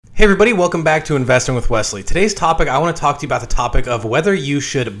Hey everybody, welcome back to Investing with Wesley. Today's topic, I want to talk to you about the topic of whether you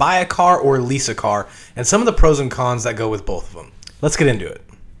should buy a car or lease a car and some of the pros and cons that go with both of them. Let's get into it.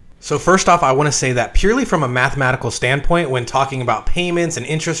 So first off, I want to say that purely from a mathematical standpoint, when talking about payments and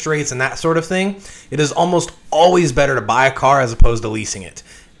interest rates and that sort of thing, it is almost always better to buy a car as opposed to leasing it.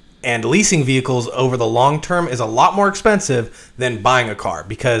 And leasing vehicles over the long term is a lot more expensive than buying a car,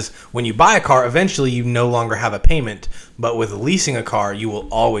 because when you buy a car, eventually you no longer have a payment, but with leasing a car, you will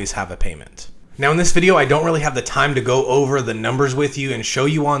always have a payment. Now in this video, I don't really have the time to go over the numbers with you and show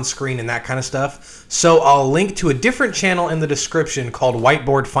you on screen and that kind of stuff, so I'll link to a different channel in the description called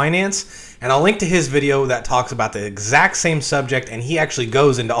Whiteboard Finance, and I'll link to his video that talks about the exact same subject, and he actually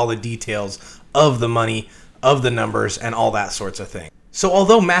goes into all the details of the money, of the numbers, and all that sorts of things. So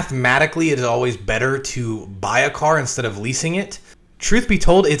although mathematically it is always better to buy a car instead of leasing it, truth be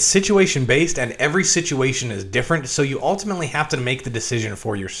told, it's situation based and every situation is different, so you ultimately have to make the decision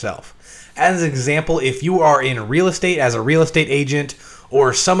for yourself. As an example, if you are in real estate as a real estate agent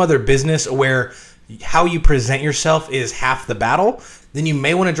or some other business where how you present yourself is half the battle, then you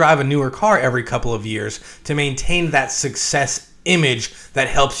may want to drive a newer car every couple of years to maintain that success image that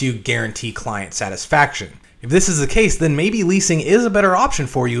helps you guarantee client satisfaction. If this is the case, then maybe leasing is a better option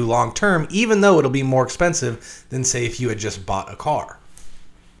for you long term, even though it'll be more expensive than, say, if you had just bought a car.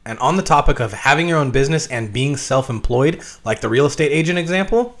 And on the topic of having your own business and being self-employed, like the real estate agent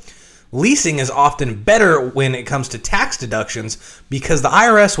example, leasing is often better when it comes to tax deductions because the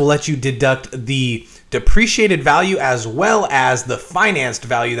IRS will let you deduct the depreciated value as well as the financed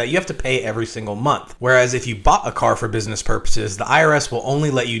value that you have to pay every single month. Whereas if you bought a car for business purposes, the IRS will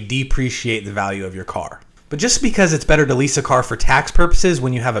only let you depreciate the value of your car. But just because it's better to lease a car for tax purposes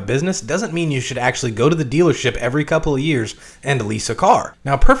when you have a business doesn't mean you should actually go to the dealership every couple of years and lease a car.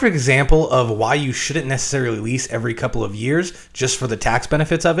 Now, a perfect example of why you shouldn't necessarily lease every couple of years just for the tax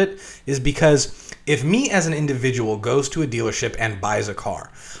benefits of it is because if me as an individual goes to a dealership and buys a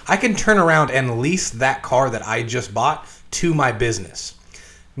car, I can turn around and lease that car that I just bought to my business.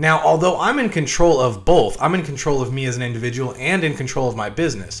 Now, although I'm in control of both, I'm in control of me as an individual and in control of my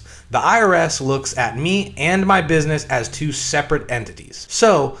business, the IRS looks at me and my business as two separate entities.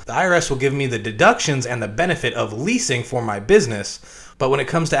 So, the IRS will give me the deductions and the benefit of leasing for my business, but when it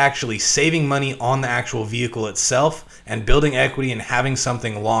comes to actually saving money on the actual vehicle itself and building equity and having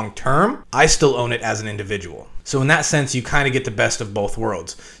something long term, I still own it as an individual. So in that sense, you kind of get the best of both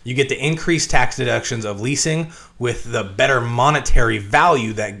worlds. You get the increased tax deductions of leasing with the better monetary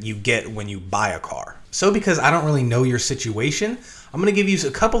value that you get when you buy a car. So because I don't really know your situation, I'm going to give you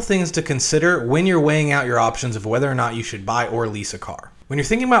a couple things to consider when you're weighing out your options of whether or not you should buy or lease a car. When you're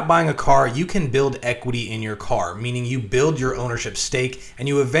thinking about buying a car, you can build equity in your car, meaning you build your ownership stake and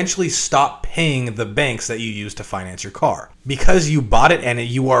you eventually stop paying the banks that you use to finance your car. Because you bought it and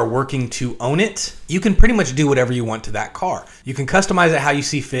you are working to own it, you can pretty much do whatever you want to that car. You can customize it how you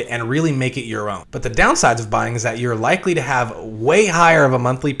see fit and really make it your own. But the downsides of buying is that you're likely to have way higher of a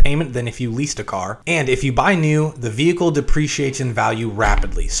monthly payment than if you leased a car. And if you buy new, the vehicle depreciates in value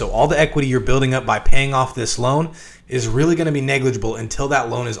rapidly. So all the equity you're building up by paying off this loan is really going to be negligible until that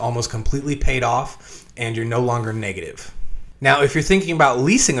loan is almost completely paid off and you're no longer negative. Now, if you're thinking about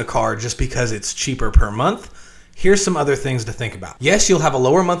leasing a car just because it's cheaper per month, here's some other things to think about. Yes, you'll have a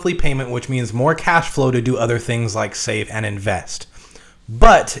lower monthly payment, which means more cash flow to do other things like save and invest.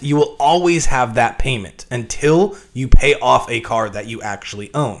 But you will always have that payment until you pay off a car that you actually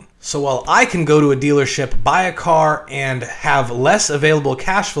own. So while I can go to a dealership, buy a car, and have less available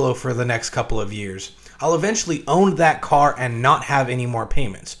cash flow for the next couple of years, I'll eventually own that car and not have any more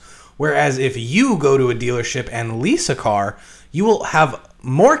payments. Whereas if you go to a dealership and lease a car, you will have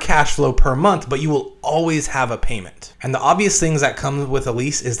more cash flow per month, but you will always have a payment. And the obvious things that come with a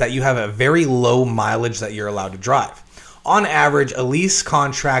lease is that you have a very low mileage that you're allowed to drive. On average, a lease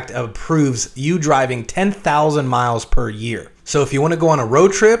contract approves you driving 10,000 miles per year. So if you want to go on a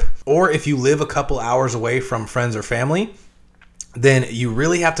road trip, or if you live a couple hours away from friends or family, then you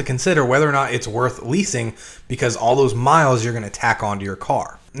really have to consider whether or not it's worth leasing because all those miles you're going to tack onto your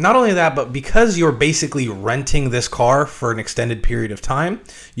car. Not only that, but because you're basically renting this car for an extended period of time,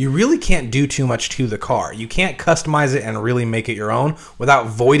 you really can't do too much to the car. You can't customize it and really make it your own without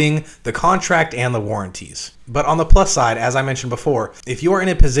voiding the contract and the warranties. But on the plus side, as I mentioned before, if you are in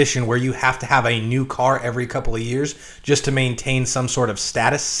a position where you have to have a new car every couple of years just to maintain some sort of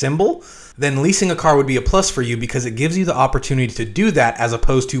status symbol, then leasing a car would be a plus for you because it gives you the opportunity to do that as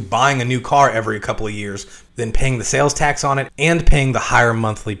opposed to buying a new car every couple of years, then paying the sales tax on it and paying the higher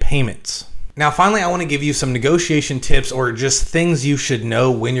monthly payments. Now, finally, I want to give you some negotiation tips or just things you should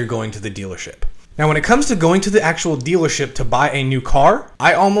know when you're going to the dealership. Now, when it comes to going to the actual dealership to buy a new car,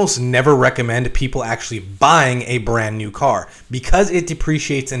 I almost never recommend people actually buying a brand new car because it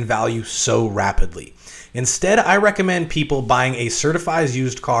depreciates in value so rapidly. Instead, I recommend people buying a certified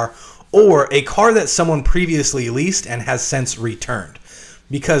used car or a car that someone previously leased and has since returned,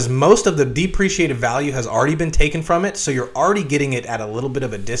 because most of the depreciated value has already been taken from it, so you're already getting it at a little bit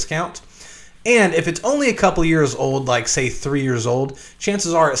of a discount. And if it's only a couple years old, like say 3 years old,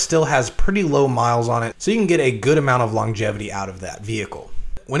 chances are it still has pretty low miles on it, so you can get a good amount of longevity out of that vehicle.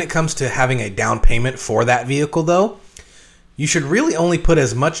 When it comes to having a down payment for that vehicle though, you should really only put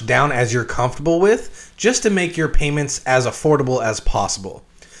as much down as you're comfortable with, just to make your payments as affordable as possible.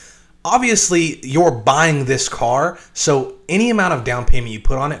 Obviously, you're buying this car, so any amount of down payment you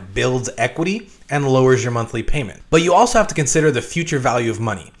put on it builds equity and lowers your monthly payment. But you also have to consider the future value of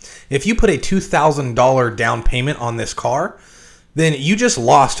money. If you put a $2,000 down payment on this car, then you just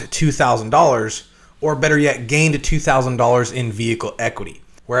lost $2,000, or better yet, gained $2,000 in vehicle equity.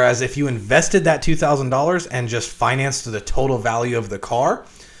 Whereas if you invested that $2,000 and just financed the total value of the car,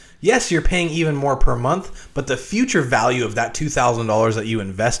 yes, you're paying even more per month, but the future value of that $2,000 that you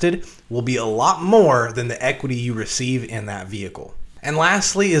invested will be a lot more than the equity you receive in that vehicle. And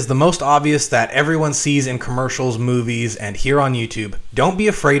lastly is the most obvious that everyone sees in commercials, movies, and here on YouTube. Don't be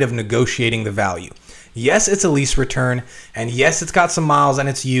afraid of negotiating the value. Yes, it's a lease return, and yes, it's got some miles and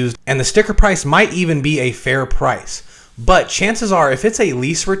it's used, and the sticker price might even be a fair price. But chances are, if it's a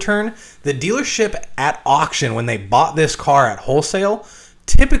lease return, the dealership at auction, when they bought this car at wholesale,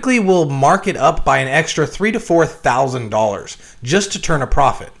 typically will mark it up by an extra $3,000 to $4,000 just to turn a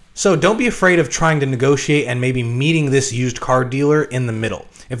profit. So don't be afraid of trying to negotiate and maybe meeting this used car dealer in the middle.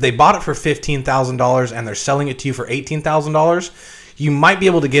 If they bought it for $15,000 and they're selling it to you for $18,000, you might be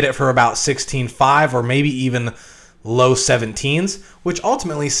able to get it for about $16,500 or maybe even low 17s, which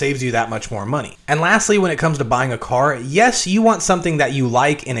ultimately saves you that much more money. And lastly, when it comes to buying a car, yes, you want something that you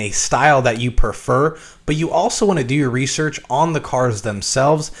like in a style that you prefer, but you also want to do your research on the cars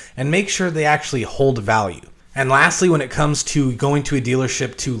themselves and make sure they actually hold value. And lastly, when it comes to going to a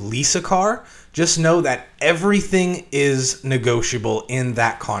dealership to lease a car, just know that everything is negotiable in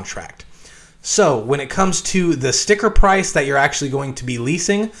that contract. So when it comes to the sticker price that you're actually going to be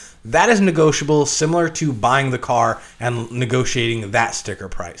leasing, that is negotiable, similar to buying the car and negotiating that sticker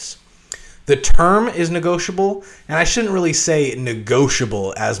price. The term is negotiable, and I shouldn't really say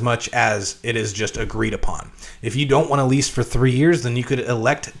negotiable as much as it is just agreed upon. If you don't want to lease for 3 years, then you could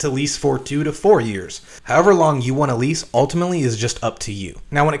elect to lease for 2 to 4 years. However long you want to lease ultimately is just up to you.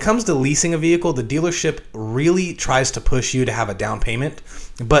 Now, when it comes to leasing a vehicle, the dealership really tries to push you to have a down payment,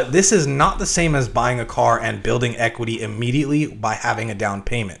 but this is not the same as buying a car and building equity immediately by having a down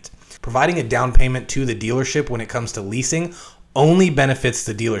payment. Providing a down payment to the dealership when it comes to leasing only benefits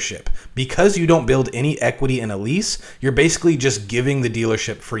the dealership. Because you don't build any equity in a lease, you're basically just giving the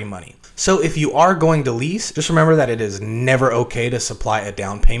dealership free money. So if you are going to lease, just remember that it is never okay to supply a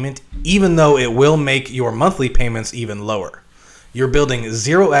down payment, even though it will make your monthly payments even lower. You're building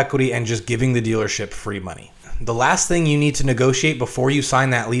zero equity and just giving the dealership free money. The last thing you need to negotiate before you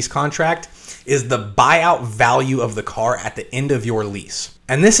sign that lease contract is the buyout value of the car at the end of your lease.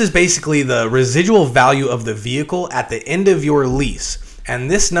 And this is basically the residual value of the vehicle at the end of your lease. And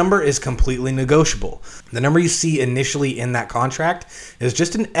this number is completely negotiable. The number you see initially in that contract is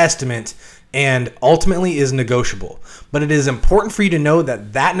just an estimate and ultimately is negotiable. But it is important for you to know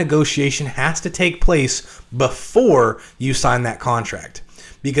that that negotiation has to take place before you sign that contract.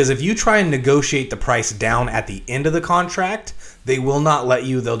 Because if you try and negotiate the price down at the end of the contract, they will not let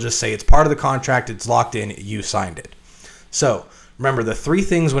you. They'll just say it's part of the contract, it's locked in, you signed it. So remember, the 3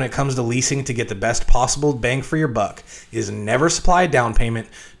 things when it comes to leasing to get the best possible bang for your buck is never supply a down payment,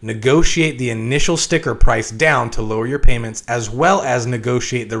 negotiate the initial sticker price down to lower your payments, as well as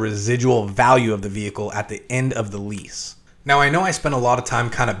negotiate the residual value of the vehicle at the end of the lease. Now, I know I spent a lot of time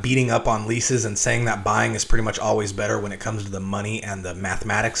kind of beating up on leases and saying that buying is pretty much always better when it comes to the money and the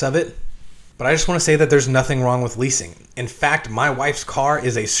mathematics of it. But I just want to say that there's nothing wrong with leasing. In fact, my wife's car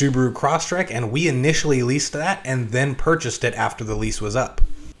is a Subaru Crosstrek, and we initially leased that and then purchased it after the lease was up.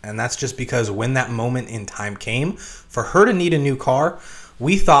 And that's just because when that moment in time came, for her to need a new car,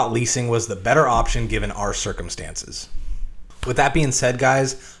 we thought leasing was the better option given our circumstances. With that being said,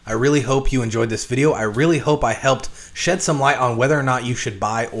 guys, I really hope you enjoyed this video. I really hope I helped shed some light on whether or not you should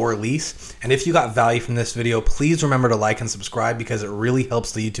buy or lease. And if you got value from this video, please remember to like and subscribe because it really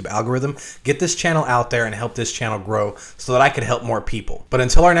helps the YouTube algorithm get this channel out there and help this channel grow so that I could help more people. But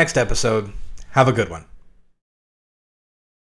until our next episode, have a good one.